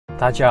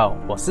大家好，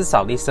我是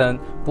扫地僧。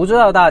不知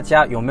道大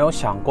家有没有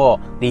想过，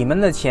你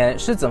们的钱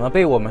是怎么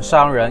被我们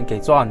商人给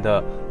赚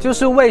的？就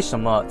是为什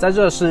么在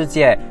这个世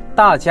界，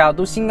大家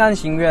都心甘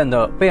情愿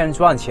的被人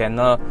赚钱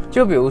呢？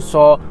就比如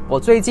说，我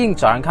最近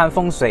找人看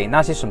风水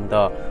那些什么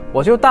的，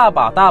我就大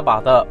把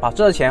的把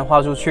这钱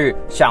花出去，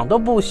想都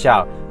不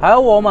想。还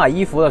有我买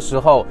衣服的时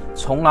候，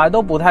从来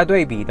都不太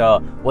对比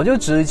的，我就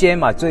直接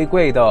买最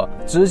贵的，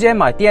直接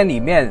买店里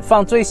面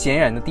放最显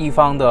眼的地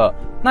方的。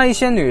那一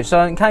些女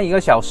生看1个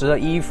小时的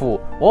衣服，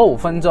我5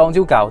分钟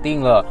就搞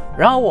定了，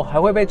然后我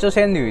还会被这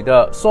些女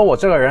的说我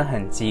这个人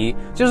很急，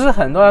就是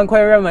很多人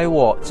会认为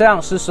我这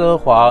样是奢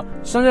华，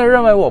甚至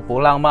认为我不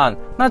浪漫。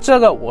那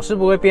这个我是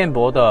不会辩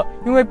驳的，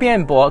因为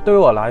辩驳对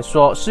我来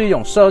说是一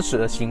种奢侈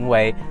的行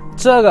为。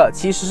这个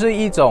其实是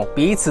一种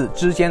彼此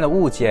之间的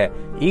误解，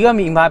一个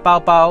名牌包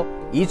包，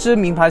一只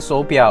名牌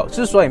手表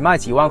之所以卖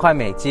几万块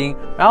美金，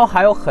然后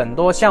还有很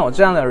多像我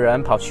这样的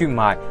人跑去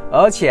买，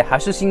而且还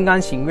是心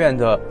甘情愿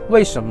的，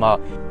为什么？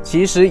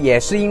其实也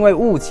是因为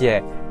误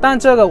解。但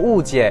这个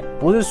误解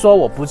不是说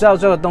我不知道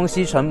这个东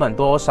西成本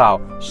多少，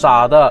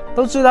傻的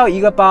都知道一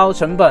个包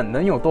成本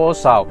能有多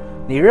少。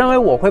你认为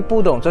我会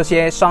不懂这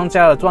些商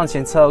家的赚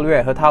钱策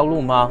略和套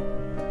路吗？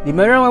你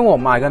们认为我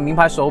买个名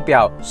牌手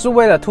表是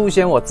为了凸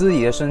显我自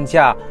己的身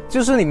价，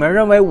就是你们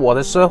认为我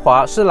的奢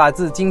华是来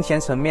自金钱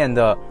层面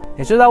的。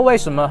你知道为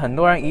什么很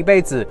多人一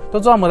辈子都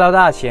赚不到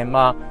大钱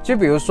吗？就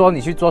比如说你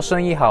去做生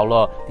意好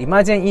了，你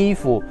卖件衣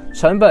服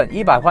成本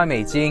100块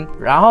美金，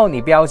然后你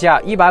标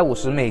价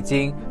150美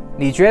金，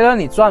你觉得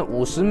你赚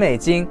50美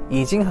金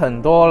已经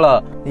很多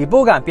了，你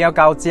不敢标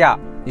高价，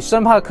你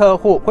生怕客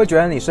户会觉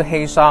得你是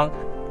黑商。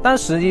但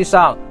实际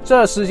上这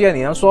个世界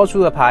你能说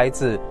出的牌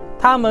子，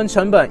他们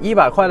成本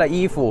100块的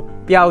衣服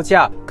标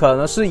价可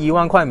能是1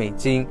万块美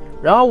金，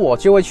然后我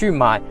就会去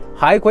买，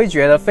还会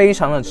觉得非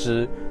常的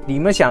值。你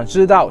们想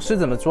知道是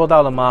怎么做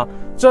到的吗？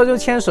这就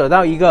牵扯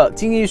到一个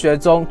经济学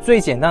中最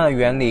简单的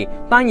原理，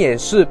但也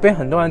是被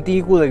很多人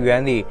低估的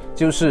原理，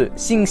就是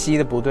信息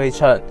的不对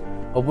称。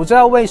我不知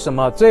道为什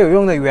么最有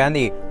用的原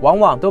理往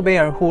往都被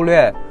人忽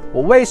略。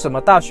我为什么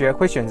大学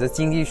会选择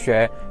经济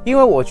学？因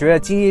为我觉得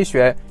经济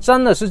学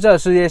真的是这个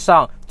世界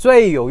上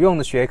最有用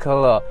的学科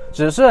了。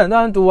只是很多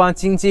人读完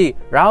经济，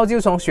然后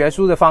就从学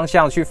术的方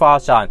向去发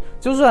展，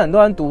就是很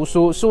多人读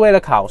书是为了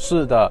考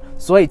试的，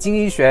所以经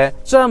济学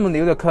这么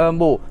牛的科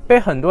目被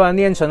很多人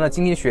念成了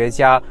经济学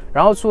家，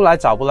然后出来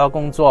找不到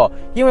工作，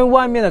因为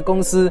外面的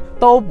公司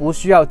都不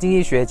需要经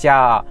济学家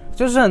啊。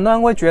就是很多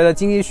人会觉得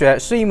经济学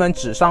是一门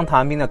纸上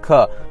谈兵的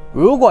课，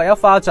如果要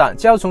发展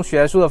就要从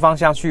学术的方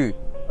向去。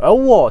而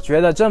我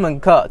觉得这门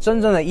课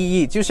真正的意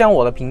义，就像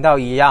我的频道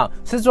一样，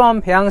是专门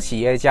培养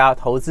企业家、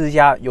投资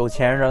家、有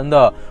钱人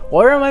的。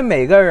我认为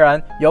每个人，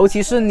尤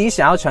其是你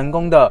想要成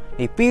功的，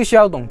你必须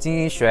要懂经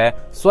济学。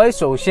所以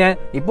首先，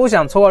你不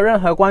想错过任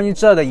何关于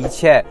这的一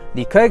切，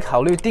你可以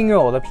考虑订阅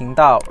我的频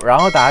道，然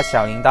后打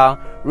小铃铛。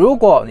如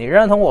果你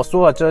认同我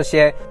说的这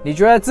些，你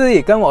觉得自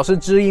己跟我是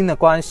知音的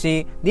关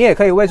系，你也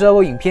可以为这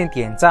部影片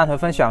点赞和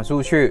分享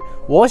出去。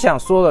我想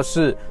说的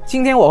是，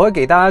今天我会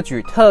给大家举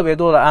特别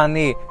多的案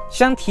例，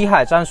像题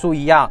海战术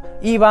一样，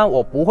一般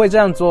我不会这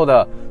样做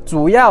的，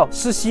主要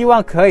是希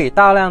望可以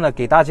大量的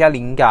给大家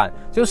灵感。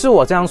就是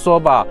我这样说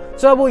吧，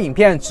这部影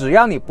片只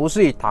要你不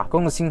是以打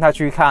工的心态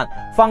去看，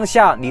放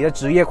下你的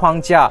职业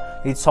框架，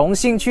你重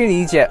新去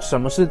理解什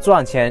么是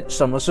赚钱，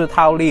什么是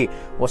套利，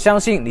我相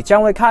信你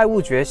将会开悟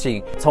觉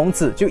醒，从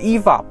此就依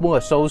法不可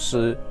收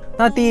拾。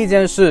那第一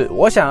件事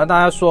我想和大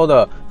家说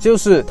的就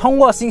是通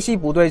过信息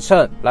不对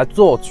称来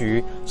做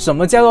局。什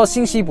么叫做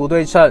信息不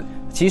对称？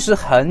其实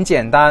很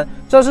简单，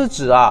这是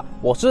指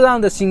我知道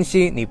的信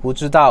息你不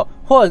知道，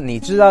或者你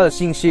知道的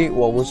信息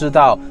我不知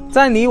道，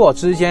在你我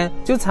之间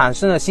就产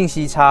生了信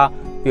息差。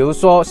比如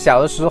说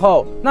小的时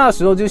候，那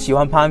时候就喜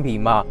欢攀比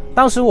嘛，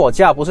当时我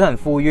家不是很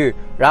富裕，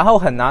然后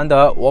很难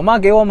得我妈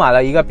给我买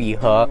了一个笔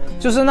盒，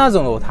就是那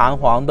种有弹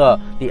簧的，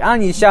你按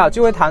一下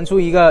就会弹出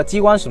一个机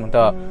关什么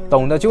的，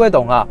懂的就会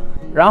懂啊。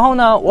然后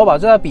呢，我把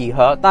这个笔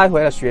盒带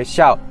回了学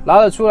校，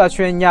拿了出来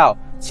炫耀。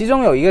其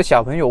中有一个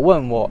小朋友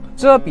问我，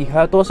这个笔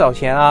盒多少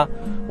钱啊？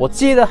我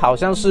记得好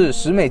像是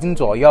10美金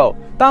左右，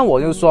但我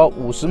就说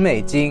50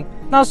美金。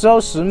那时候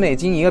10美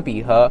金一个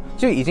笔盒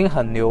就已经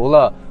很牛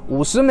了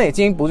，50美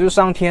金不就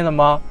上天了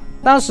吗？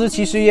当时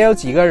其实也有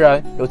几个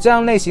人有这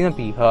样类型的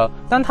笔盒，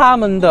但他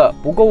们的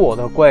不够我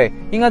的贵，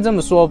应该这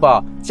么说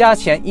吧，价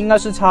钱应该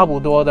是差不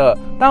多的。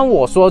但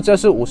我说这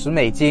是50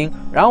美金，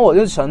然后我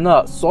就成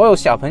了所有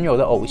小朋友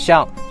的偶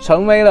像，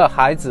成为了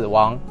孩子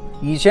王。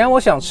以前我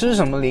想吃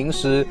什么零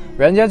食，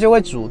人家就会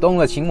主动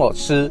的请我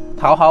吃，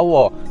讨好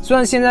我。虽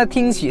然现在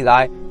听起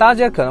来大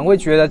家可能会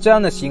觉得这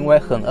样的行为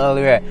很恶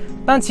劣，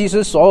但其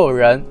实所有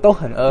人都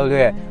很恶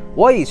劣。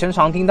我以前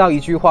常听到一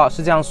句话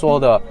是这样说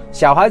的，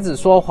小孩子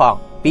说谎，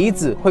鼻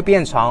子会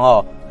变长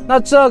哦。那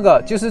这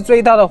个就是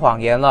最大的谎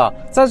言了。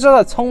在这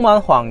个充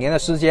满谎言的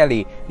世界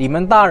里，你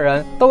们大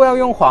人都要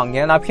用谎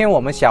言来骗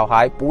我们小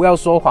孩不要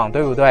说谎，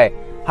对不对？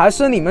还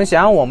是你们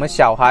想让我们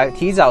小孩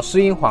提早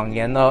适应谎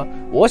言呢？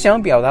我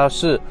想表达的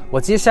是，我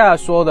接下来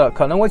说的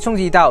可能会冲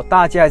击到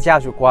大家的价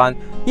值观，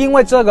因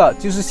为这个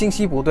就是信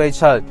息不对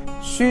称，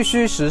虚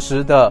虚实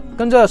实的，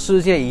跟这个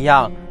世界一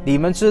样。你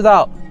们知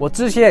道我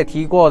之前也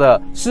提过的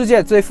世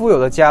界最富有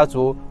的家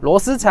族罗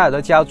斯柴尔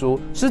德家族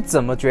是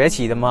怎么崛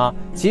起的吗？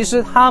其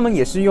实他们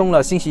也是用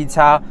了信息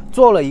差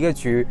做了一个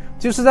局，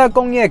就是在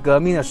工业革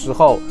命的时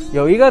候，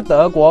有一个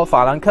德国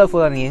法兰克福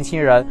的年轻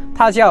人，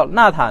他叫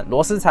纳坦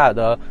罗斯柴尔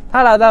德，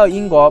他来到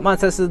英国曼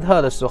彻斯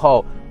特的时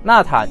候，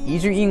纳坦一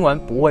句英文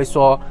不会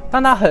说，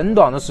但他很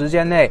短的时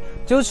间内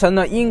就成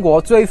了英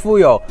国最富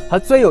有和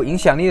最有影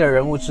响力的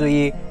人物之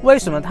一。为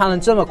什么他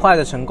能这么快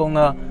的成功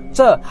呢？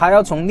这还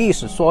要从历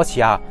史说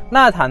起啊。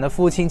纳坦的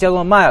父亲叫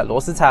做迈尔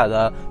罗斯柴尔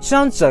德，是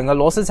让整个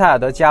罗斯柴尔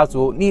德家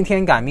族逆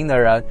天改命的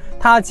人。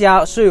他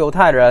家是犹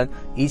太人，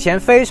以前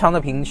非常的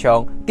贫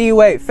穷，地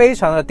位非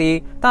常的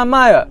低，但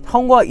迈尔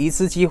通过一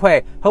次机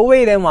会和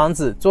威廉王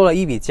子做了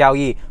一笔交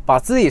易，把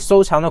自己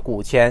收藏的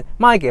古钱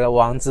卖给了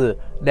王子。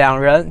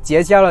两人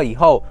结交了以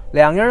后，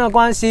两人的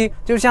关系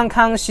就像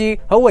康熙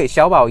和韦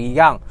小宝一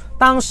样。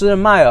当时的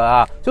迈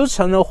尔就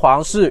成了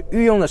皇室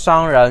御用的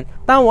商人。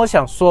但我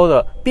想说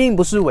的并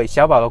不是韦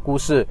小宝的故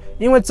事，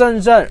因为真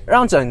正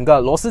让整个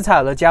罗斯柴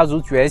尔德家族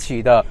崛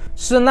起的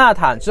是纳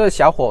坦这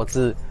小伙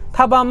子。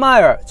他爸迈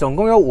尔总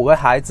共有5个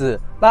孩子，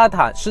纳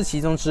坦是其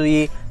中之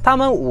一。他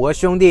们5个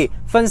兄弟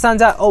分散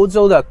在欧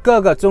洲的各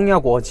个重要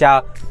国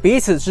家，彼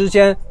此之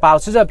间保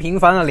持着频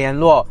繁的联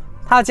络。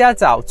他家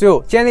早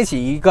就建立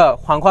起一个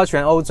横跨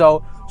全欧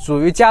洲、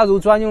属于家族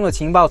专用的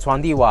情报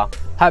传递网，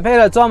还配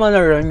了专门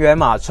的人员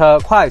马车、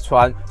快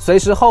船，随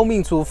时候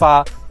命出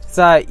发。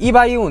在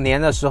1815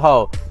年的时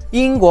候，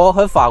英国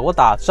和法国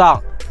打仗，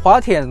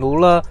滑铁卢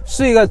呢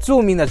是一个著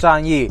名的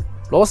战役。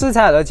罗斯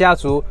柴尔德家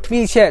族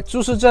密切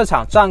注视这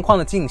场战况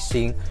的进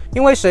行，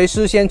因为谁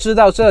事先知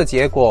道这个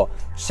结果，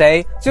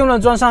谁就能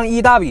赚上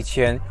一大笔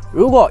钱。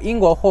如果英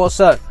国获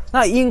胜，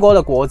那英国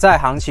的国债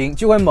行情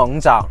就会猛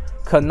涨。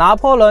可拿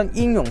破仑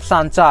英勇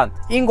善战，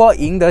英国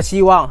赢得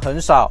希望很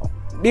少。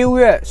6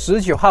月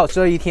19号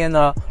这一天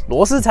呢，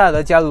罗斯柴尔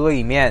德家族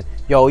里面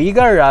有一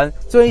个人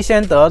最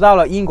先得到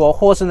了英国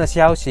获胜的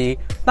消息。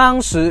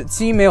当时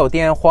既没有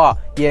电话，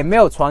也没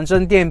有传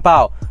真电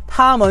报，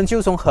他们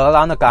就从荷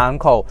兰的港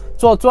口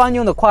坐专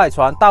用的快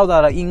船到达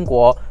了英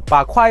国，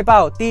把快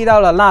报递到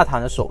了纳坦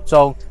的手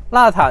中。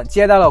纳坦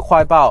接到了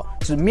快报，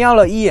只瞄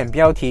了一眼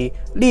标题，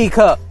立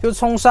刻就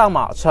冲上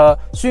马车，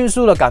迅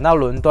速的赶到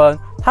伦敦。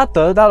他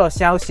得到的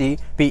消息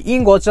比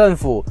英国政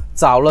府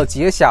早了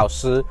几个小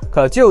时，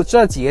可就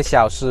这几个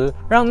小时，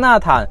让纳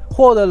坦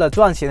获得了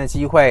赚钱的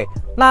机会。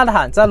纳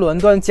坦在伦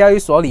敦交易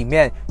所里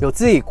面有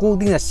自己固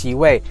定的席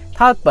位，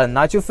他本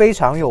来就非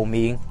常有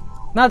名。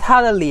那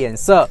他的脸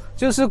色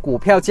就是股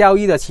票交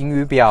易的晴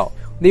雨表。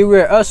6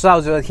月20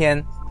号这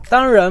天，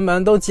当人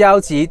们都焦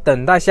急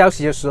等待消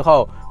息的时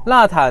候，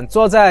纳坦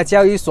坐在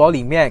交易所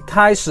里面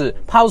开始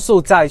抛售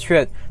债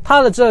券。他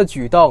的这个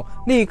举动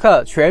立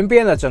刻全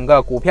变了整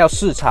个股票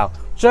市场。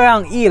这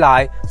样一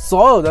来，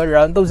所有的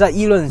人都在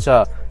议论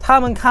着，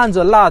他们看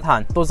着纳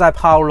坦都在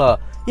抛了，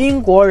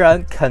英国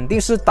人肯定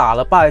是打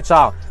了败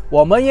仗，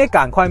我们也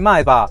赶快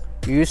卖吧。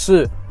于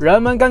是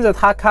人们跟着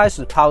他开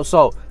始抛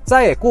售，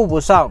再也顾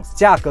不上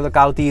价格的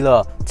高低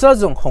了。这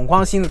种恐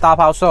慌性的大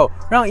抛售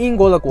让英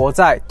国的国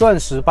债顿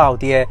时暴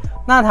跌。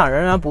纳坦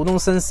仍然不动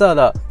声色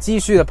的继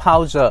续的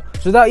抛着，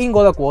直到英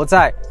国的国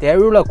债跌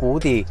入了谷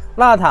底。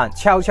纳坦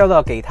悄悄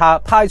的给他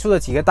派出的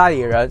几个代理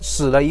人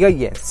使了一个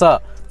眼色，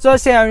这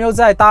些人又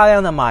在大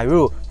量的买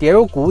入跌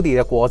入谷底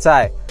的国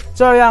债，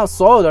这样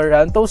所有的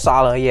人都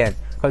傻了眼。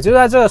可就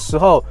在这个时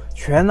候，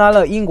传来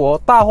了英国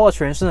大获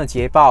全胜的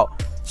捷报，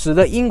使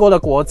得英国的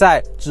国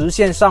债直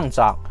线上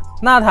涨。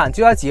纳坦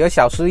就在几个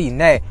小时以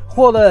内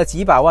获得了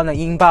几百万的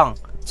英镑，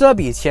这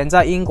笔钱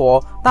在英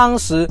国当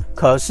时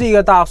可是一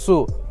个大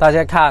数。大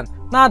家看，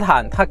纳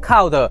坦他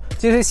靠的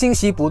就是信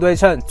息不对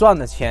称赚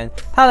的钱，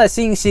他的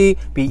信息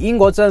比英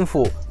国政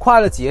府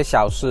快了几个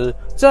小时。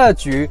这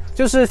局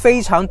就是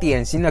非常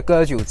典型的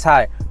割韭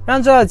菜，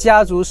让这个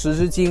家族时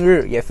至今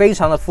日也非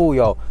常的富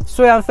有。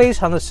虽然非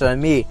常的神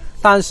秘，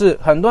但是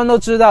很多人都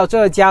知道这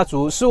个家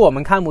族是我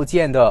们看不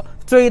见的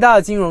最大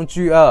的金融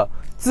巨鳄。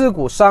自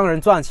古商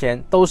人赚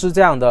钱都是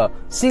这样的，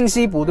信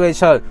息不对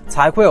称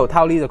才会有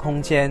套利的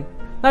空间。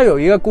那有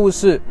一个故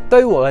事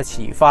对于我的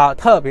启发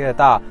特别的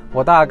大，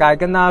我大概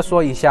跟大家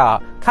说一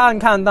下，看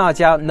看大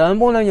家能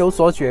不能有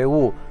所觉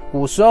悟。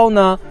古时候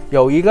呢，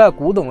有一个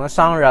古董的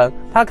商人，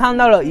他看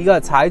到了一个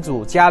财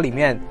主家里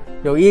面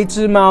有一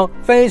只猫，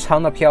非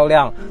常的漂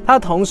亮。他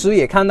同时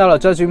也看到了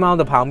这只猫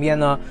的旁边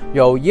呢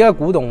有一个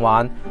古董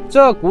玩。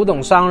这个古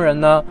董商人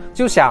呢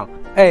就想，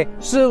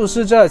是不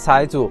是这个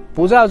财主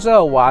不知道这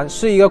个玩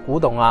是一个古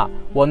董啊？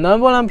我能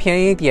不能便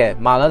宜点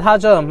买了他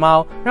这个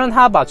猫，让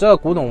他把这个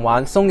古董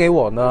玩送给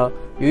我呢？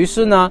于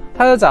是呢，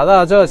他就找到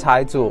了这个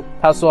财主，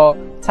他说：“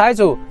财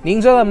主，您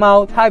这个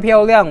猫太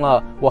漂亮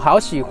了，我好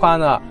喜欢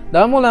啊，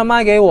能不能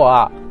卖给我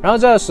啊？”然后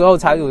这个时候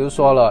财主就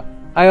说了：“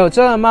哎呦，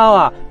这个猫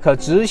啊可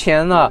值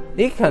钱了，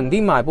你肯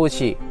定买不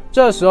起。”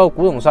这时候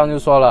古董商就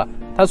说了，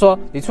他说：“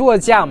你出个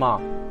价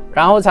嘛。”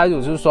然后财主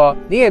就说：“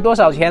你给多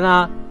少钱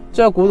啊？”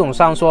这个古董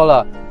商说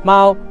了，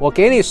猫，我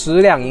给你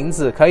10两银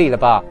子可以了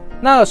吧？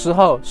那个时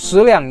候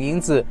10两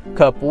银子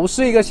可不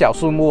是一个小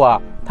数目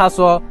啊。他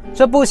说，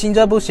这不行，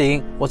这不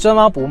行，我这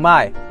猫不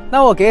卖。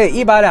那我给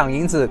你100两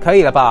银子可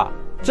以了吧？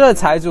这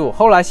财主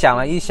后来想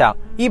了一想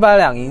，100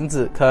两银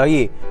子可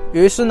以，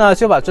于是呢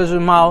就把这只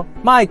猫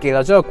卖给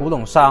了这个古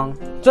董商。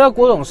这个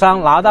古董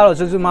商拿到了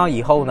这只猫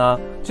以后呢，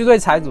就对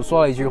财主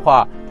说了一句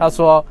话，他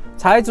说，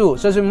财主，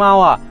这只猫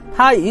啊，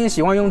它已经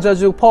喜欢用这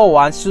只破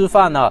碗吃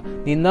饭了，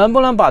你能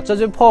不能把这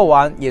只破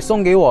碗也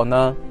送给我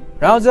呢？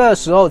然后这个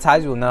时候财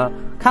主呢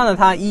看了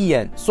他一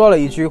眼，说了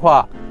一句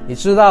话，你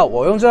知道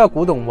我用这个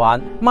古董碗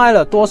卖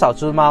了多少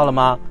只猫了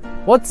吗？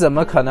我怎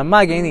么可能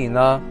卖给你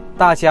呢？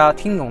大家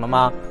听懂了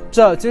吗？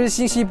这就是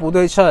信息不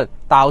对称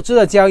导致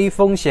的交易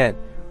风险。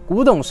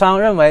古董商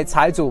认为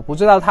财主不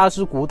知道他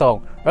是古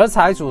董，而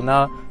财主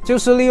呢就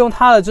是利用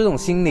他的这种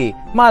心理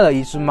卖了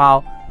一只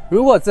猫。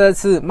如果这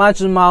次卖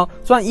只猫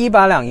赚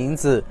100两银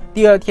子，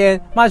第二天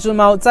卖只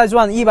猫再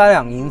赚100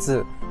两银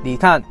子，你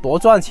看多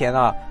赚钱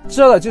啊！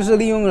这个就是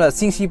利用了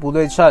信息不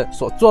对称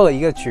所做的一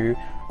个局。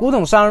古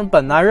董商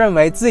本来认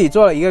为自己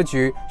做了一个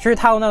局去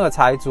套那个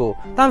财主，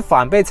但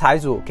反被财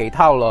主给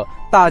套了。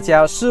大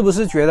家是不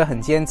是觉得很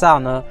奸诈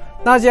呢？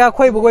大家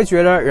会不会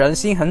觉得人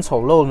心很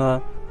丑陋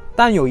呢？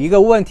但有一个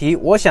问题，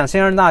我想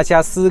先让大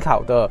家思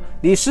考的，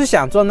你是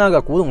想做那个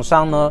古董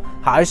商呢，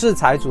还是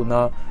财主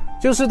呢？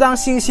就是当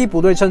信息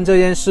不对称这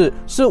件事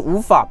是无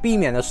法避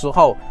免的时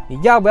候，你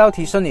要不要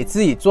提升你自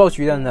己做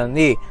局的能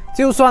力？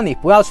就算你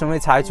不要成为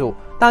财主，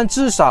但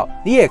至少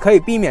你也可以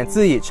避免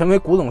自己成为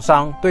古董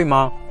商，对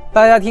吗？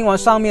大家听完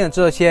上面的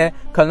这些，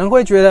可能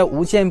会觉得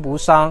无奸不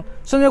商，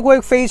甚至会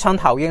非常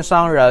讨厌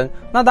商人。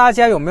那大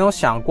家有没有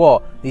想过，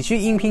你去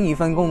应聘一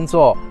份工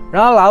作，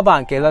然后老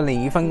板给了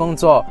你一份工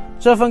作，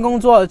这份工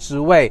作的职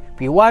位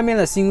比外面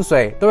的薪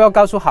水都要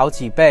高出好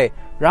几倍，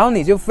然后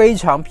你就非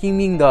常拼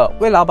命的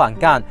为老板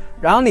干，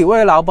然后你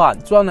为老板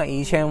赚了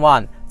1000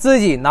万，自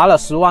己拿了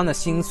10万的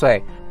薪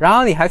水，然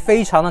后你还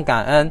非常的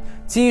感恩，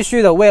继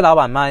续的为老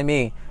板卖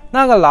命。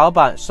那个老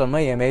板什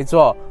么也没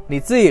做，你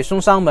自己送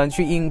上门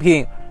去应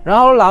聘，然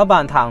后老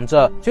板躺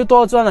着就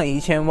多赚了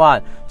1000万。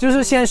就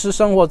是现实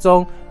生活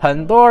中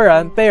很多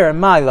人被人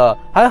卖了，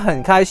还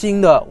很开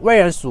心的为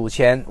人数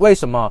钱，为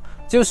什么？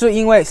就是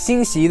因为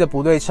信息的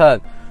不对称。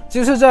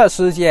就是这个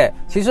世界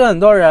其实很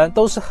多人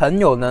都是很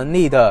有能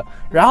力的，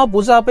然后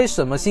不知道被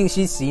什么信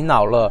息洗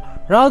脑了，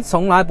然后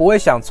从来不会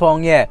想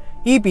创业，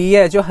一毕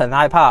业就很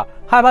害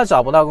怕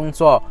找不到工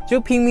作，就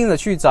拼命的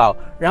去找，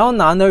然后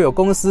难得有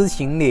公司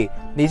请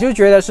你就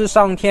觉得是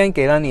上天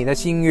给了你的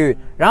幸运。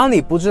然后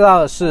你不知道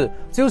的是，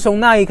就从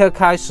那一刻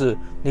开始，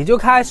你就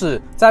开始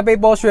在被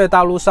剥削的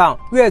道路上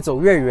越走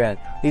越远。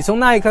你从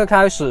那一刻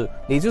开始，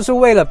你就是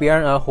为了别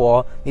人而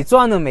活，你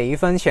赚的每一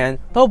分钱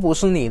都不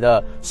是你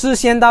的，是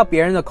先到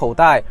别人的口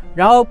袋，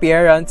然后别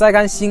人再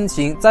看心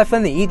情再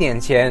分你一点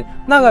钱。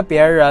那个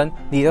别人，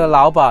你的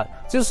老板，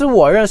就是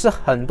我认识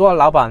很多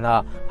老板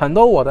啊，很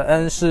多我的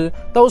恩师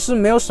都是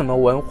没有什么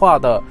文化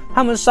的，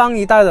他们上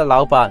一代的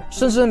老板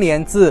甚至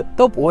连字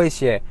都不会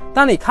写。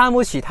当你看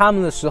不起他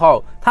们的时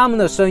候，他们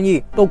的生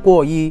意都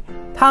过亿，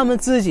他们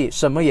自己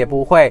什么也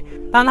不会，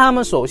但他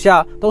们手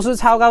下都是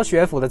超高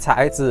学府的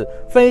才子，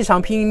非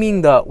常拼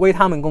命的为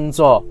他们工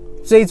作。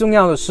最重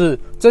要的是，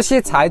这些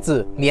才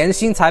子年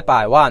薪才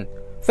100万，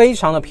非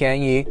常的便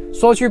宜。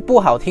说句不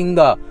好听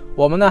的，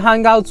我们的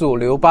汉高祖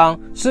刘邦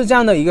是这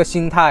样的一个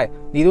心态，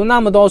你读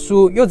那么多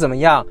书又怎么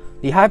样？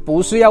你还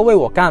不是要为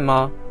我干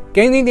吗？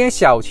给你点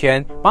小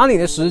钱，把你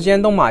的时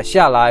间都买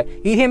下来，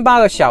一天8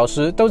个小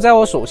时都在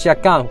我手下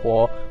干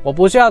活，我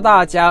不知道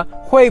大家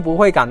会不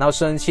会感到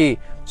生气。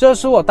这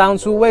是我当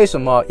初为什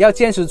么要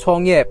坚持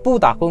创业不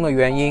打工的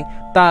原因。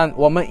但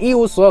我们一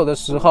无所有的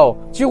时候，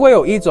就会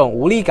有一种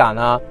无力感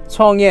啊！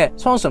创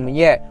什么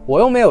业？我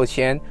又没有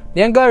钱，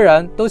连个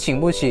人都请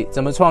不起，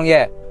怎么创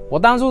业？我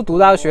当初读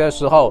大学的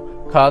时候，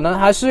可能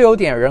还是有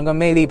点人格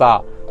魅力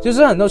吧，就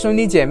是很多兄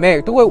弟姐妹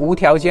都会无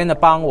条件的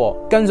帮我，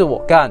跟着我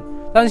干。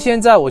但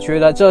现在我觉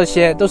得这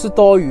些都是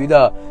多余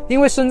的，因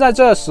为生在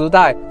这个时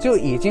代就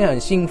已经很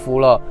幸福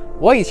了。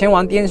我以前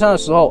玩电商的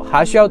时候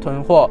还需要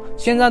囤货，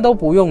现在都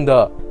不用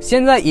的，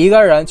现在一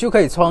个人就可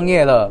以创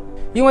业了。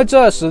因为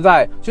这个时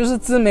代就是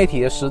自媒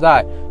体的时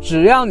代，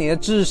只要你的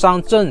智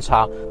商正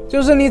常，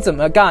就是你怎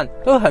么干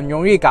都很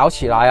容易搞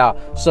起来啊。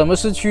什么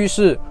是趋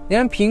势？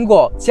连苹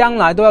果将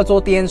来都要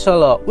做电车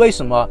了，为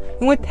什么？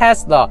因为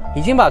Tesla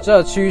已经把这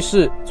个趋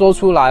势做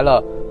出来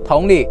了。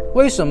同理，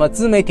为什么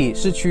自媒体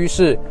是趋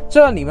势？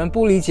这你们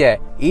不理解，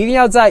一定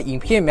要在影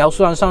片描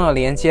述栏上的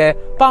连接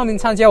报名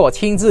参加我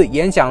亲自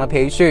演讲的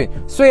培训，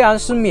虽然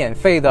是免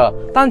费的，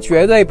但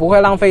绝对不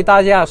会浪费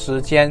大家的时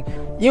间，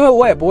因为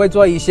我也不会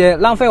做一些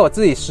浪费我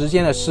自己时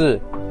间的事。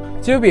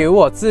就比如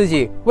我自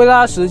己为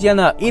了时间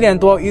了1年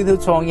多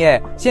YouTube 创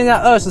业，现在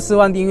24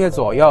万订阅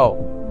左右。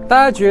大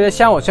家觉得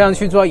像我这样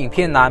去做影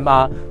片难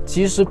吗？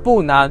其实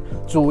不难，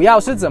主要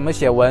是怎么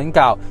写文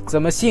稿，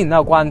怎么吸引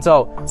到观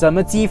众，怎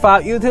么激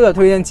发 YouTube 的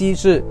推荐机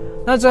制。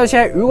那这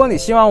些如果你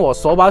希望我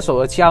手把手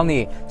的教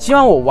你，希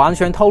望我完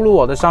全透露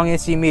我的商业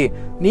机密，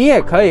你也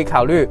可以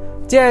考虑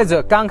借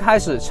着刚开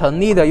始成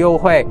立的优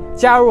惠，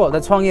加入我的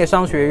创业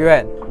商学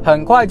院，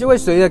很快就会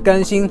随着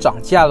更新涨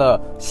价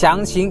了。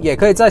详情也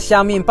可以在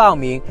下面报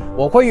名，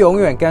我会永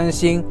远更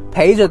新，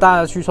陪着大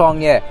家去创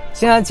业。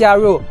现在加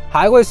入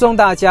还会送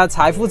大家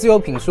财富自由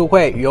品书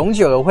会永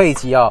久的会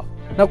籍哦。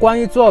那关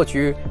于做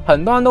局，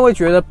很多人都会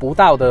觉得不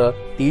道德。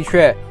的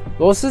确，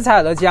罗斯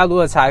柴尔家族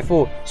的财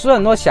富是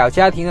很多小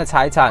家庭的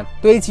财产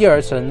堆积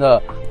而成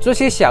的，这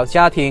些小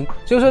家庭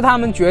就是他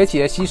们崛起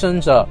的牺牲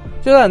者。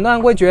就是很多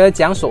人会觉得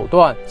讲手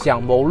段、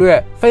讲谋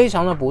略非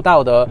常的不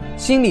道德，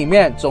心里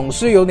面总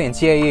是有点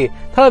介意，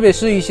特别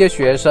是一些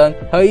学生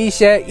和一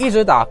些一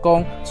直打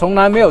工、从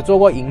来没有做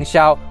过营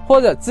销或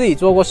者自己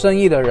做过生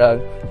意的人，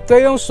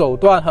对用手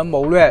段和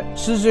谋略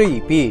嗤之以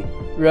鼻。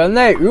人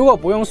类如果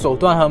不用手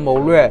段和谋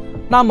略，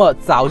那么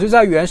早就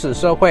在原始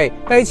社会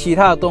被其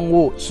他的动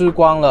物吃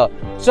光了。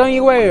正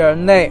因为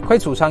人类会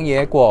储藏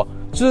野果，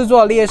制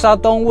作猎杀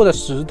动物的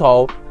石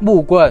头、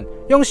木棍，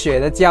用血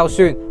的教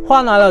训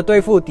换来了对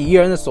付敌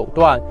人的手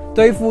段，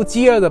对付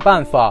饥饿的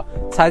办法，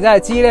才在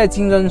激烈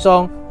竞争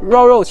中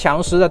肉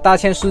强食的大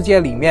千世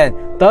界里面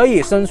得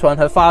以生存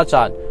和发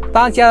展。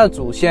大家的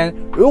祖先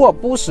如果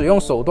不使用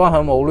手段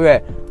和谋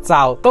略，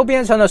早都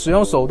变成了使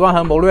用手段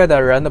和谋略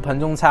的人的盆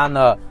中餐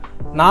了，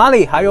哪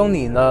里还有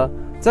你呢？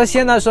在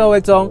现代社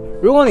会中，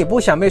如果你不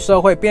想被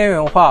社会边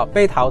缘化、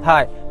被淘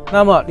汰，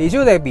那么你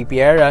就得比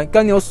别人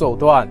更有手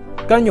段、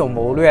更有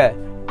谋略，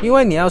因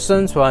为你要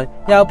生存，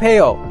要配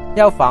偶，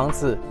要房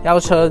子，要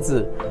车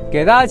子。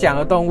给大家讲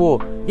个动物，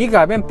以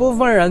改变部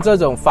分人这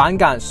种反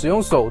感使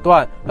用手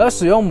段而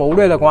使用谋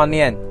略的观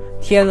念。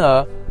天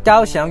鹅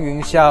高翔云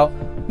霄，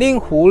令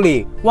狐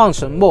狸望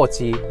尘莫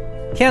及。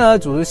天鹅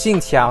组织性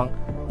强，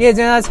夜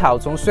间在草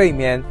丛睡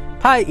眠，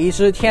派一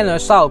支天鹅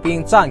哨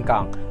兵站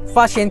岗，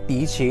发现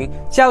敌情，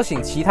叫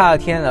醒其他的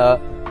天鹅，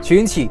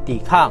群起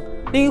抵抗，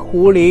令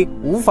狐狸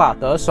无法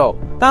得手。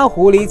但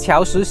狐狸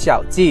巧使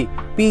小计，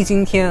逼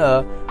近天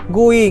鹅，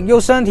故意用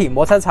身体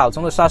摩擦草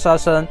丛的沙沙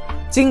声，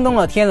惊动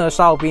了天鹅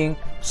哨兵。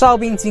哨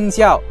兵惊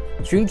叫，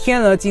群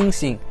天鹅惊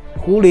醒，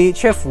狐狸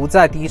却伏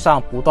在地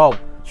上不动。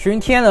群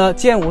天鹅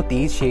见无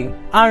敌情，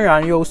安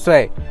然入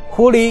睡。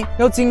狐狸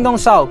又惊动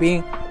哨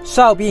兵，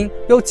哨兵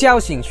又叫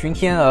醒群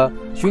天鹅，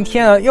群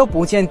天鹅又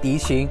不见敌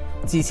情，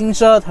几经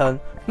折腾，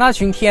那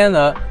群天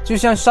鹅就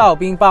向哨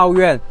兵抱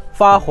怨，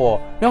发火，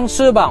用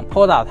翅膀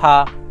扑打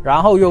他，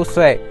然后又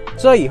睡。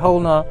这以后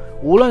呢，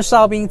无论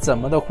哨兵怎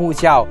么的呼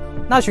叫，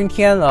那群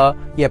天鹅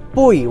也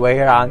不以为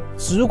然，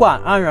只管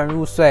安然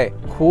入睡。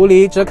狐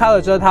狸则靠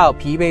着这套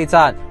疲惫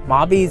战、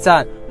麻痹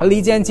战和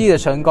离间计的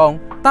成功，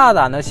大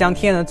胆地向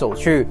天鹅走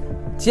去，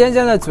尖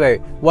尖的嘴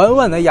稳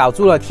稳地咬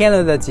住了天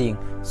鹅的颈。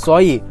所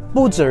以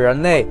不止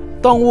人类，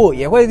动物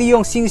也会利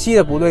用信息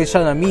的不对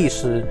称的觅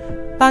食。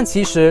但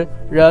其实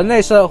人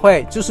类社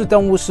会就是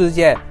动物世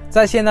界，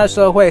在现代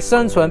社会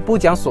生存不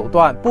讲手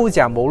段、不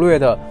讲谋略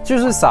的就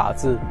是傻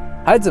子。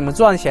还怎么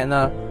赚钱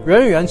呢？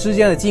人与人之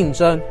间的竞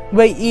争，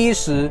为衣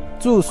食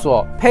住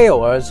所配偶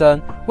而争，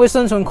为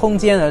生存空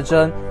间而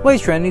争，为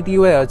权力地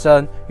位而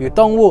争，与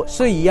动物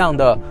是一样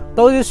的，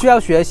都是需要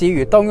学习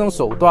与动用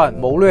手段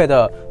谋略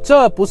的。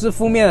这不是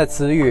负面的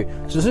词语，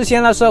只是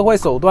现代社会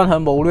手段和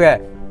谋略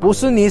不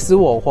是你死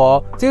我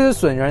活，就是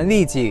损人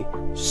利己。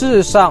事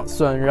实上，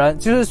损人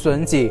就是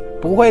损己，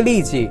不会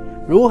利己。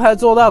如何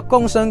做到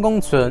共生共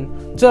存，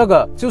这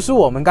个就是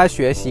我们该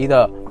学习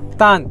的。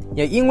但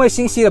也因为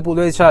信息的不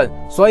对称，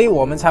所以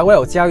我们才会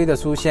有交易的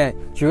出现。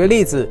举个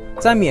例子，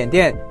在缅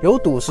甸有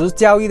赌石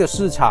交易的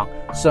市场。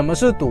什么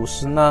是赌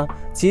石呢？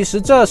其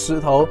实这石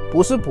头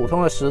不是普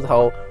通的石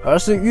头，而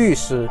是玉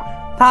石。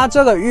它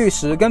这个玉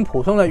石跟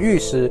普通的玉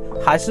石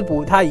还是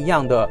不太一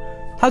样的。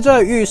它这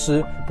个玉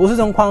石不是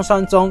从矿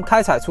山中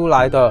开采出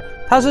来的，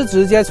它是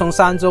直接从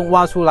山中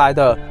挖出来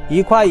的，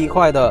一块一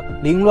块的、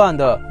凌乱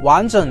的、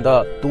完整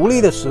的、独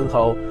立的石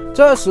头。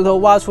这个石头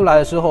挖出来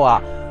的时候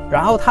啊，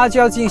然后它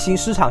就要进行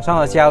市场上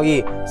的交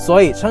易，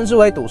所以称之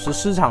为赌石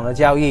市场的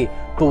交易。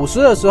赌石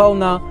的时候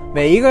呢，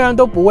每一个人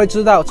都不会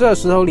知道这个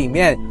石头里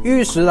面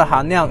玉石的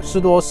含量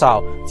是多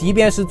少，即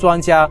便是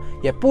专家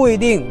也不一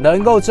定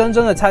能够真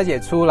正的拆解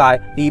出来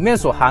里面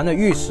所含的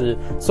玉石，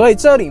所以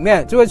这里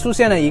面就会出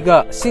现了一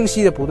个信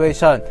息的不对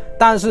称。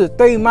但是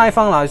对于卖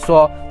方来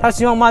说，他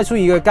希望卖出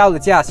一个高的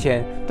价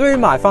钱，对于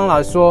买方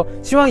来说，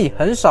希望以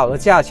很少的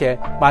价钱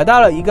买到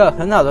了一个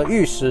很好的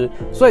玉石，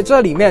所以这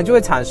里面就会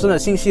产生了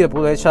信息的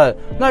不对称。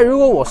那如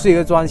果我是一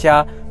个专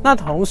家，那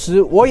同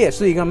时我也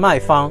是一个卖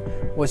方，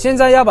我现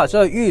在要把这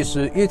个玉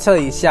石预测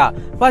一下，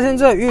发现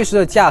这个玉石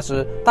的价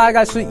值大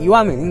概是1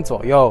万美金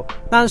左右，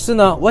但是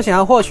呢，我想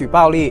要获取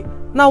暴利，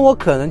那我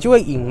可能就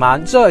会隐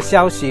瞒这个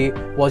消息，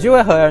我就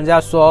会和人家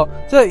说，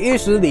这个玉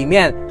石里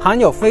面含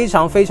有非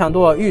常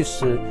多的玉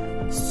石。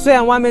虽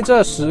然外面这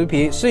个石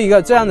皮是一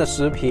个这样的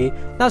石皮，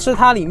但是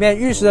它里面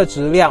玉石的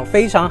质量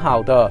非常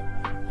好的。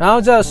然后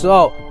这个时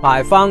候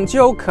买方就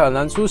有可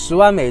能出10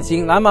万美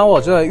金来买我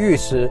这个玉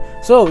石，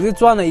所以我就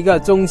赚了一个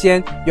中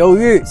间由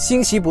于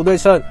信息不对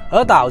称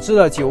而导致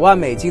了9万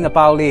美金的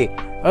暴利。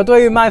而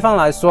对于卖方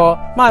来说，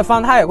卖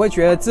方他也会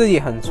觉得自己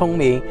很聪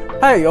明，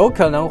他也有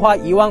可能花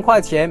1万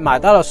块钱买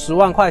到了10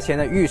万块钱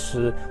的玉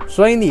石。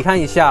所以你看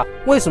一下，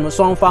为什么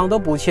双方都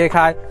不切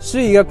开，是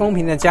一个公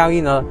平的交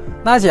易呢？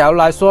那假如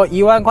来说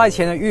1万块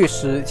钱的玉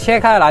石切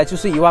开来就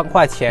是1万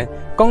块钱，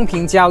公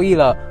平交易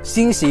了，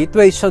信息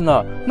对称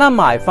了，那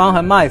买方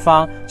和卖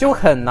方就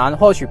很难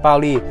获取暴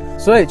利。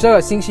所以这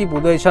个信息不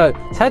对称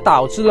才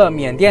导致了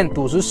缅甸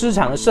赌石市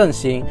场的盛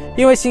行，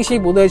因为信息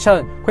不对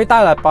称会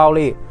带来暴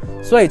利。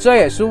所以这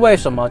也是为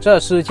什么这个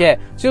世界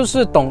就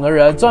是懂的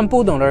人赚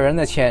不懂的人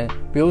的钱。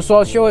比如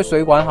说修个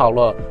水管好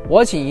了，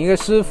我请一个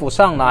师傅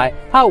上来，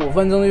他5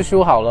分钟就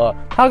修好了，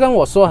他跟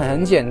我说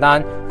很简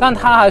单，但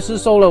他还是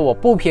收了我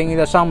不便宜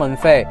的上门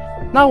费。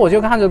那我就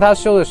看着他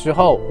修的时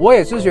候，我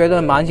也是觉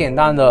得蛮简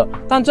单的，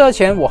但这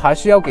钱我还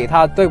是要给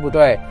他，对不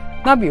对？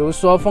那比如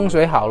说风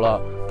水好了，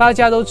大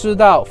家都知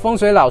道风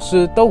水老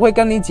师都会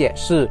跟你解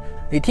释，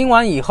你听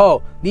完以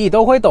后你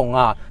都会懂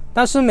啊。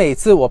但是每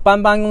次我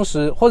搬办公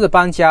室或者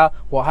搬家，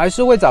我还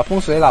是会找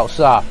风水老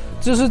师啊。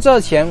就是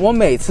这钱我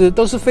每次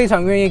都是非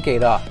常愿意给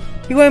的，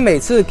因为每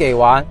次给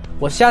完，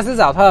我下次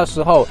找他的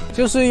时候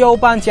就是又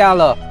搬家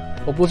了。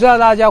我不知道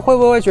大家会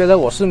不会觉得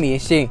我是迷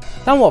信，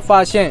但我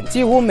发现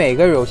几乎每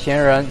个有钱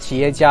人、企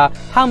业家，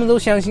他们都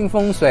相信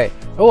风水，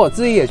而我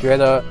自己也觉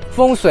得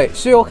风水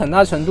是有很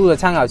大程度的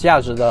参考价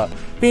值的，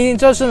毕竟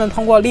这是能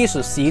通过历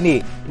史洗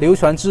礼流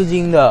传至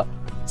今的。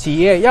企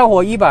业要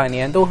活100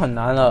年都很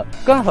难了，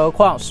更何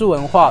况是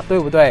文化，对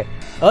不对？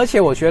而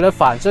且我觉得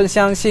反正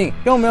相信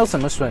又没有什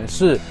么损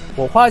失，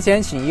我花钱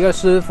请一个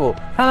师傅，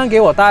他能给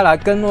我带来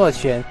更多的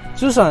钱，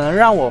至少能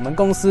让我们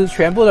公司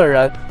全部的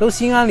人都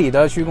心安理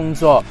得去工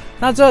作，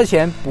那这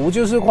钱不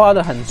就是花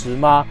得很值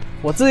吗？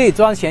我自己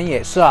赚钱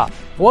也是啊，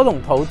我懂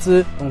投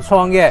资，懂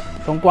创业，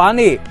懂管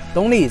理，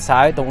懂理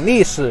财，懂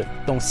历史，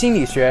懂心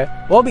理学，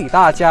我比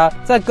大家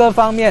在各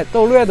方面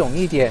都略懂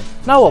一点。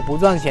那我不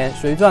赚钱，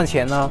谁赚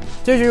钱呢？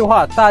这句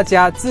话大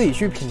家自己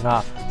去品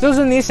啊。就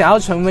是你想要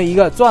成为一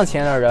个赚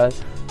钱的人，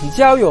你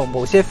就要有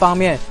某些方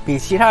面比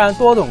其他人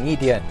多懂一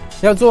点。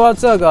要做到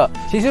这个，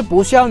其实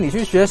不需要你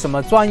去学什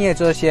么专业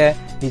这些，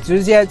你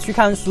直接去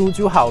看书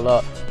就好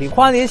了。你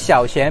花点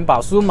小钱把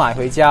书买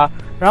回家，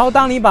然后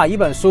当你把一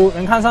本书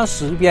能看上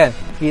10遍，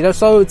你的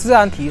收入自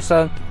然提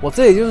升。我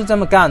自己就是这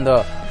么干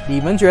的，你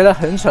们觉得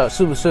很扯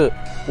是不是？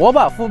我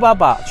把《富爸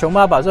爸穷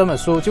爸爸》这本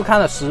书就看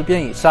了10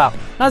遍以上，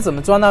那怎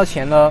么赚到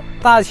钱呢？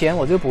大钱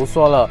我就不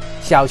说了，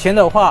小钱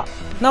的话，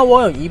那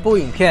我有一部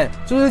影片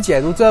就是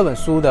解读这本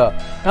书的，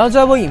然后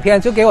这部影片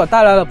就给我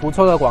带来了不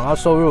错的广告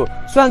收入。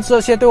虽然这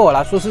些对我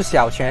来说是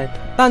小钱，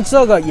但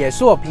这个也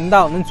是我频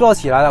道能做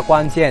起来的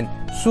关键。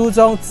书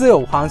中自有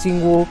黄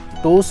金屋，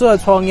读书和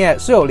创业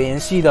是有联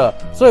系的，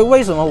所以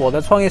为什么我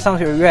的创业商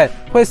学院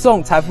会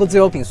送财富自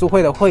由品书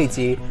会的会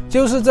籍，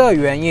就是这个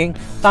原因。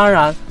当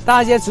然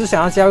大家只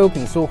想要加入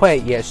品书会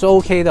也是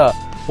OK 的，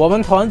我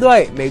们团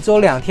队每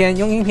周2天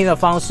用音频的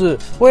方式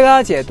为大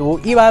家解读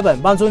100本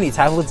帮助你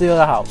财富自由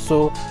的好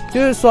书，就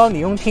是说你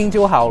用听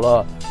就好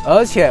了。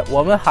而且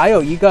我们还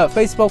有一个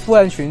Facebook 富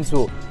人群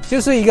组，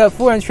就是一个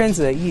富人圈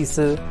子的意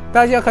思，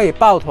大家可以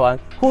抱团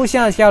互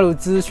相交流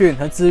资讯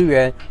和资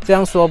源。这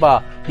样说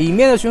吧，里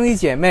面的兄弟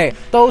姐妹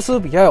都是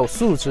比较有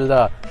素质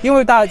的，因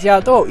为大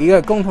家都有一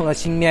个共同的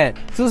信念，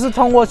就是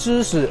通过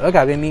知识而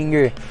改变命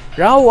运。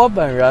然后我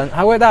本人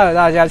还会带着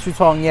大家去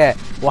创业，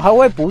我还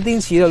会不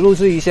定期的录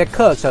制一些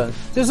课程，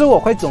就是我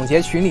会总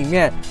结群里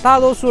面大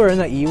多数人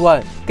的疑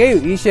问，给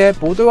予一些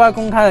不对外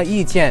公开的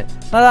意见。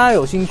那大家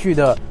有兴趣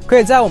的可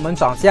以在我们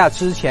涨价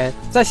之前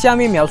在下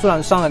面描述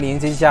栏上的链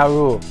接加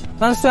入。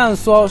但虽然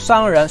说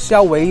商人是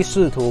要唯利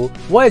是图，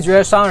我也觉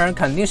得商人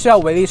肯定是要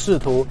唯利是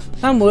图，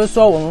但不是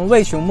说我们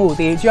为求目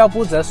的就要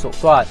不择手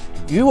段。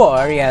于我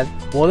而言，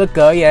我的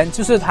格言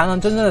就是堂堂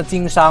正正的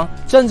经商，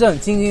正正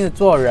经经的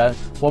做人。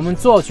我们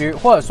做局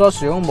或者说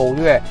使用谋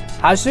略，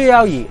还是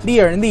要以利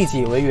人利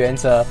己为原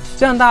则，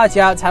这样大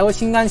家才会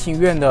心甘情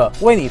愿的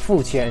为你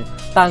付钱。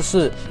但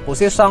是有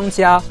些商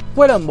家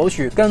为了谋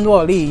取更多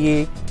的利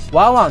益，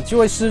往往就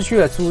会失去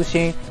了初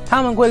心，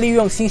他们会利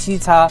用信息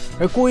差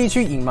而故意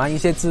去隐瞒一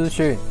些资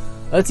讯。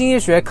而经济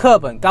学课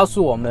本告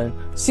诉我们，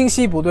信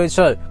息不对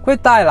称会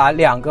带来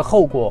2个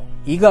后果，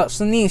一个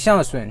是逆向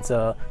的选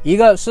择，一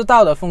个是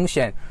道德风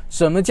险。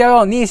什么叫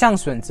做逆向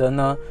选择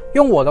呢？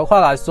用我的话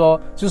来说，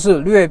就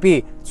是劣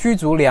币驱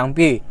逐良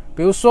币。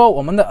比如说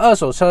我们的二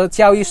手车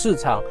交易市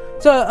场，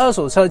这二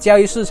手车交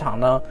易市场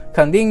呢，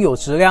肯定有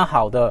质量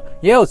好的，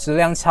也有质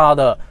量差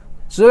的。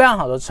质量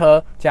好的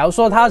车，假如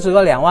说它值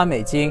个2万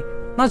美金，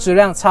那质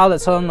量差的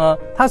车呢，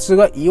它值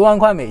个1万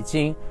块美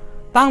金。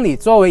当你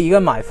作为一个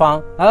买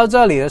方来到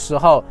这里的时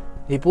候，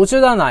你不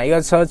知道哪一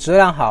个车质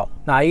量好，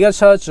哪一个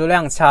车质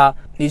量差，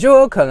你就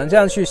有可能这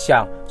样去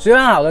想，质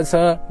量好的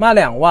车卖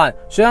2万，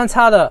质量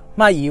差的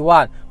卖1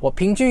万，我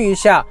平均一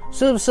下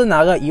是不是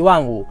拿个1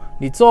万5？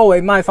你作为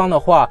卖方的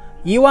话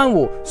，1万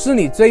5是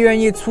你最愿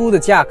意出的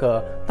价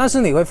格，但是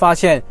你会发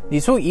现你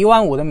出1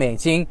万5的美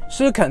金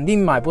是肯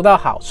定买不到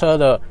好车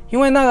的，因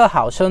为那个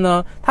好车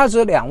呢，它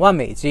值2万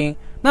美金，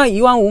那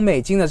1万5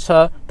美金的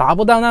车达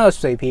不到那个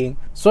水平，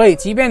所以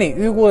即便你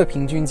预估的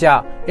平均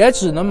价，也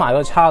只能买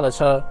个差的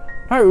车。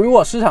那如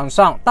果市场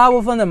上大部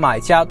分的买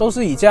家都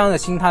是以这样的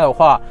心态的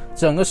话，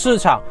整个市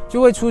场就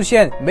会出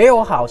现没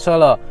有好车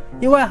了，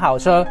因为好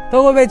车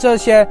都会被这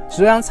些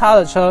质量差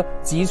的车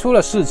挤出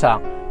了市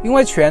场，因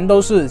为全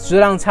都是质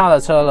量差的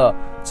车了。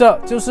这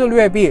就是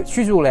劣币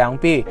驱逐良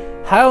币。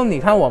还有你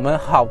看我们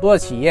好多的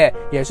企业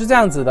也是这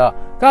样子的，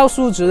高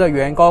素质的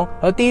员工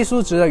和低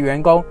素质的员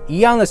工一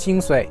样的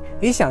薪水，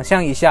你想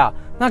象一下，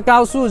那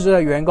高素质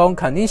的员工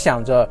肯定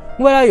想着，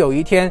未来有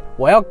一天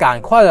我要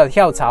赶快的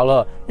跳槽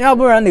了，要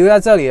不然留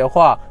在这里的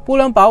话，不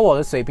能把我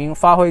的水平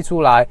发挥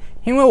出来，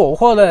因为我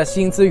获得的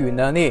薪资与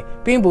能力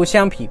并不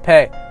相匹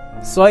配。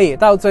所以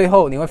到最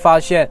后你会发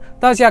现，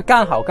大家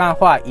干好干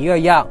坏一个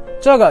样，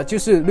这个就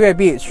是劣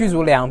币驱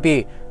逐良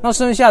币，那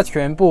剩下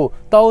全部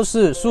都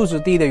是素质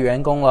低的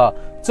员工了。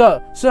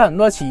这是很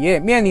多企业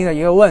面临的一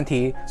个问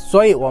题，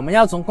所以我们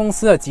要从公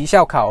司的绩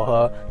效考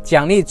核、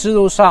奖励制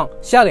度上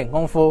下点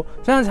功夫，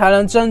这样才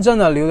能真正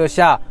的留得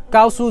下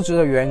高素质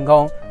的员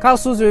工。高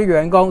素质的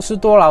员工是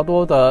多劳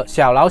多得，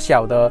小劳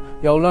小得，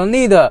有能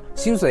力的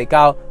薪水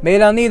高，没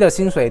能力的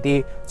薪水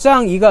低，这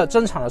样一个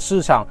正常的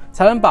市场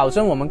才能保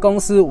证我们公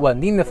司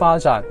稳定的发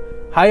展。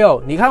还有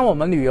你看我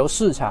们旅游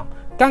市场，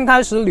刚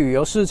开始旅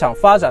游市场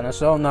发展的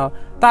时候呢，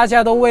大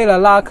家都为了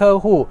拉客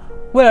户，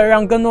为了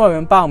让更多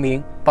人报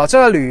名，把这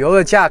个旅游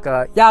的价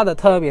格压得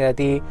特别的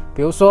低。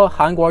比如说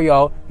韩国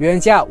游原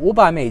价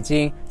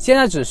$500，现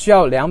在只需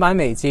要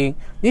$200。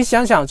你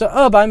想想，这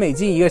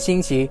$200一个星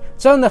期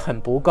真的很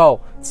不够，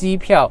机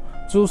票、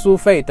住宿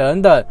费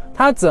等等，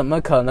他怎么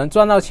可能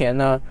赚到钱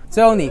呢？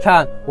最后你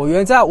看，我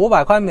原价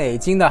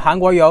$500的韩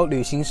国游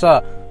旅行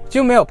社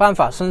就没有办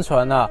法生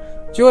存了，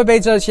就会被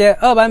这些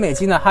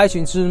$200的害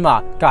群之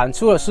马赶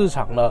出了市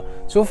场了。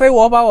除非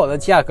我把我的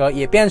价格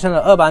也变成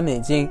了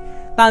$200，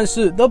但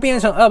是都变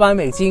成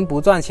$200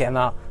不赚钱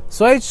了，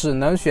所以只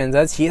能选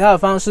择其他的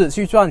方式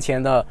去赚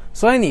钱的。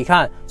所以你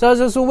看，这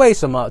就是为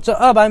什么这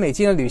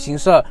$200的旅行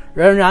社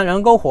仍然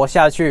能够活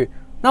下去。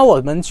那我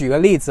们举个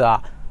例子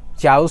啊，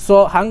假如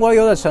说韩国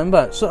游的成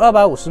本是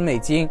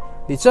$250，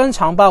你正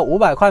常报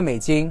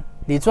$500，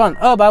你赚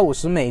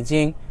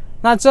$250，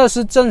那这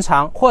是正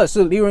常或者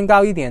是利润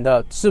高一点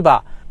的，是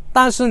吧？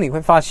但是你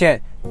会发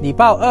现，你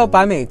报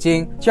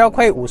$200就要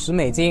亏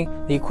$50，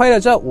你亏了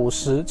这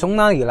50从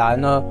哪里来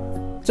呢？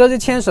这就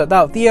牵扯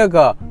到第二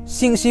个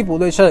信息不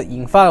对称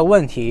引发的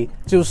问题，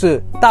就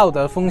是道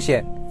德风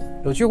险。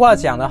有句话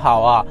讲得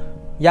好啊，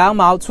羊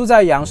毛出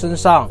在羊身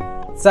上。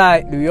在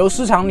旅游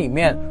市场里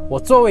面，我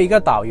作为一个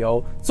导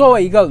游，作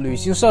为一个旅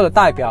行社的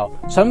代表，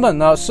成本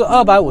呢是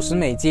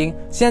$250，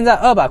现在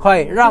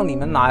200让你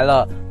们来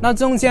了，那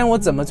中间我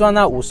怎么赚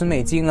那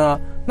$50呢？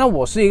那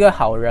我是一个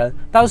好人，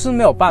但是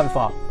没有办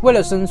法，为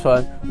了生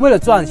存，为了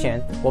赚钱，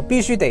我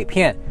必须得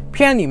骗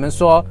你们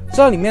说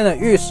这里面的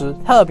玉石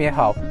特别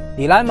好，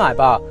你来买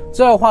吧，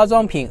这个化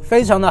妆品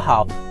非常的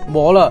好，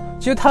磨了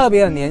就特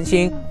别的年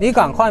轻，你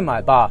赶快买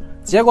吧。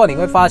结果你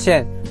会发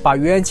现，把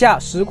原价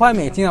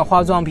$10的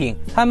化妆品，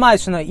它卖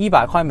成了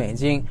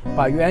$100，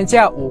把原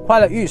价5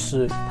的玉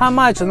石，它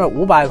卖成了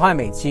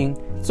$500，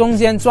中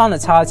间赚了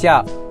差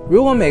价。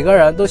如果每个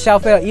人都消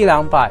费了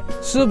100-200，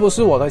是不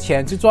是我的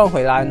钱就赚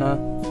回来呢？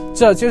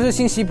这就是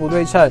信息不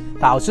对称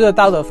导致的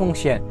道德风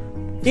险。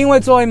因为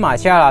作为买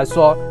家来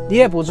说，你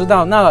也不知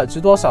道那个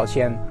值多少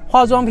钱，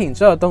化妆品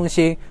这个东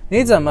西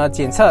你怎么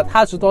检测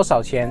它值多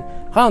少钱？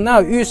还有那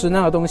个玉石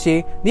那个东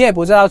西你也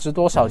不知道值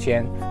多少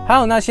钱，还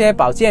有那些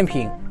保健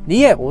品你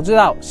也不知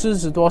道是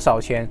值多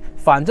少钱，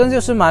反正就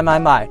是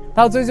买，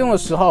到最终的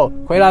时候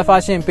回来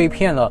发现被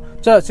骗了，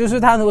这就是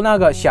贪图那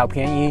个小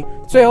便宜，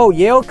最后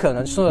也有可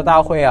能吃了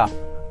大亏啊。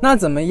那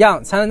怎么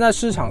样才能在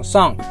市场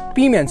上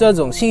避免这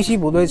种信息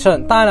不对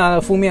称带来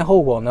的负面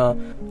后果呢？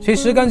其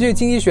实根据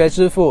经济学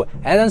之父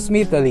Adam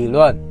Smith 的理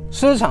论，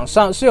市场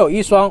上是有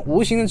一双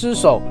无形的之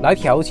手来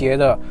调节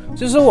的，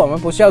就是我们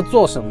不需要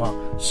做什么，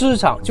市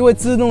场就会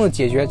自动的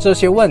解决这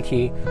些问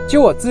题。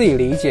就我自己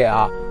理解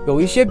啊，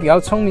有一些比较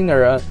聪明的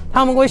人，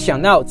他们会想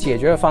到解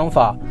决方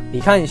法。你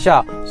看一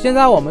下，现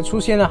在我们出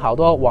现了好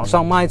多网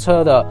上卖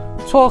车的、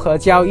撮合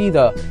交易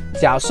的。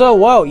假设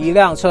我有一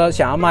辆车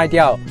想要卖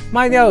掉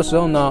的时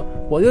候呢，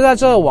我就在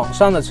这网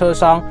上的车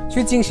商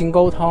去进行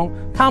沟通，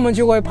他们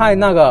就会派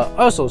那个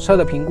二手车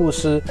的评估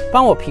师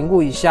帮我评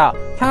估一下，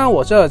看看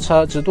我这个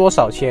车值多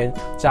少钱。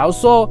假如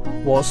说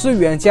我是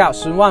原价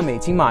$10万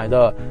买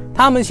的，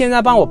他们现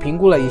在帮我评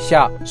估了一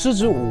下，是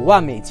值$5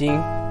万，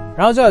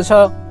然后这个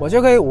车我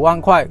就可以$5万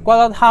挂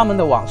到他们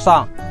的网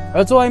上。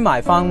而作为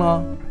买方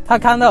呢，他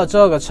看到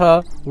这个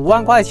车$5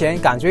万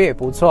感觉也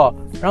不错，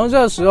然后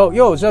这个时候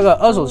又有这个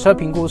二手车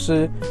评估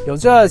师，有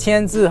这个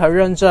签字和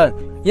认证，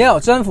也有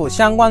政府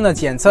相关的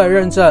检测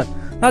认证，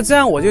那这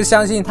样我就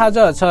相信他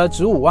这个车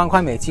值$5万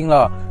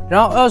了。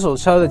然后二手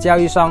车的交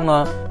易商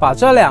呢，把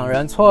这两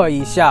人撮合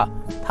一下，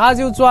他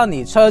就赚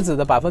你车子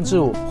的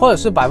5%或者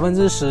是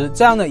10%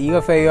这样的一个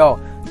费用。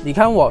你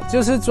看我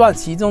就是赚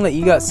其中的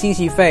一个信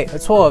息费和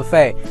撮合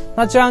费，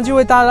那这样就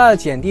会大大的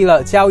减低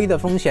了交易的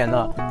风险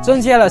了，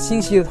增加了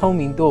信息的透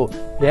明度，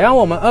也让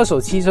我们二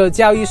手汽车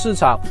交易市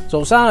场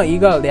走上了一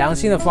个良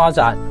性的发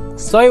展。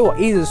所以我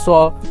一直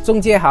说，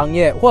中介行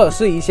业或者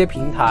是一些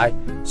平台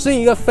是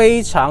一个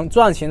非常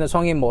赚钱的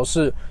创业模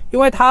式，因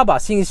为它把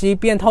信息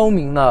变透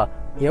明了，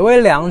也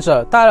为两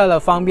者带来了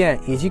方便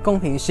以及公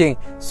平性，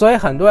所以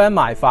很多人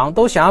买房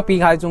都想要避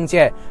开中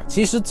介，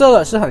其实这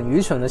个是很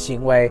愚蠢的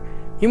行为，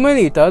因为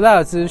你得到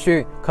的资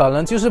讯可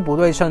能就是不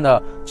对称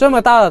的，这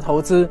么大的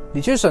投资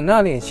你去省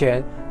那点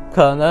钱，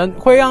可能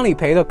会让你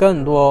赔得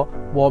更多。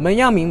我们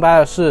要明白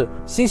的是，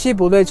信息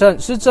不对称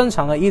是正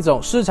常的一种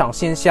市场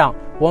现象，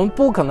我们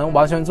不可能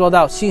完全做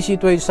到信息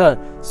对称，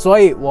所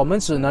以我们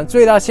只能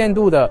最大限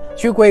度的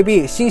去规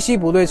避信息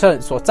不对称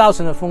所造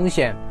成的风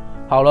险。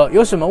好了，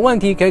有什么问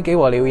题可以给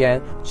我留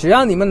言，只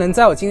要你们能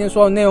在我今天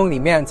说的内容里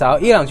面找到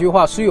一两句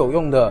话是有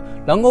用的，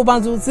能够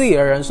帮助自己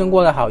的人生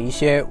过得好一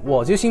些，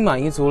我就心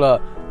满意足了。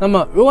那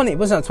么如果你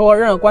不想错过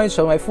任何关于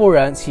成为富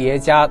人、企业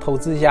家、投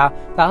资家、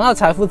达到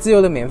财富自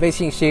由的免费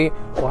信息，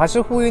我还是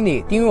呼吁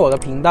你订阅我的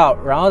频道，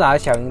然后打开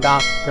小铃铛，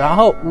然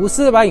后无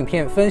私的把影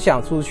片分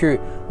享出去。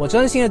我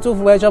真心的祝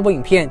福为这部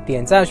影片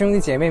点赞的兄弟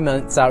姐妹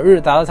们早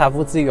日达到财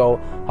富自由。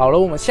好了，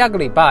我们下个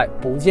礼拜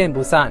不见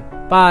不散，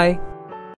拜。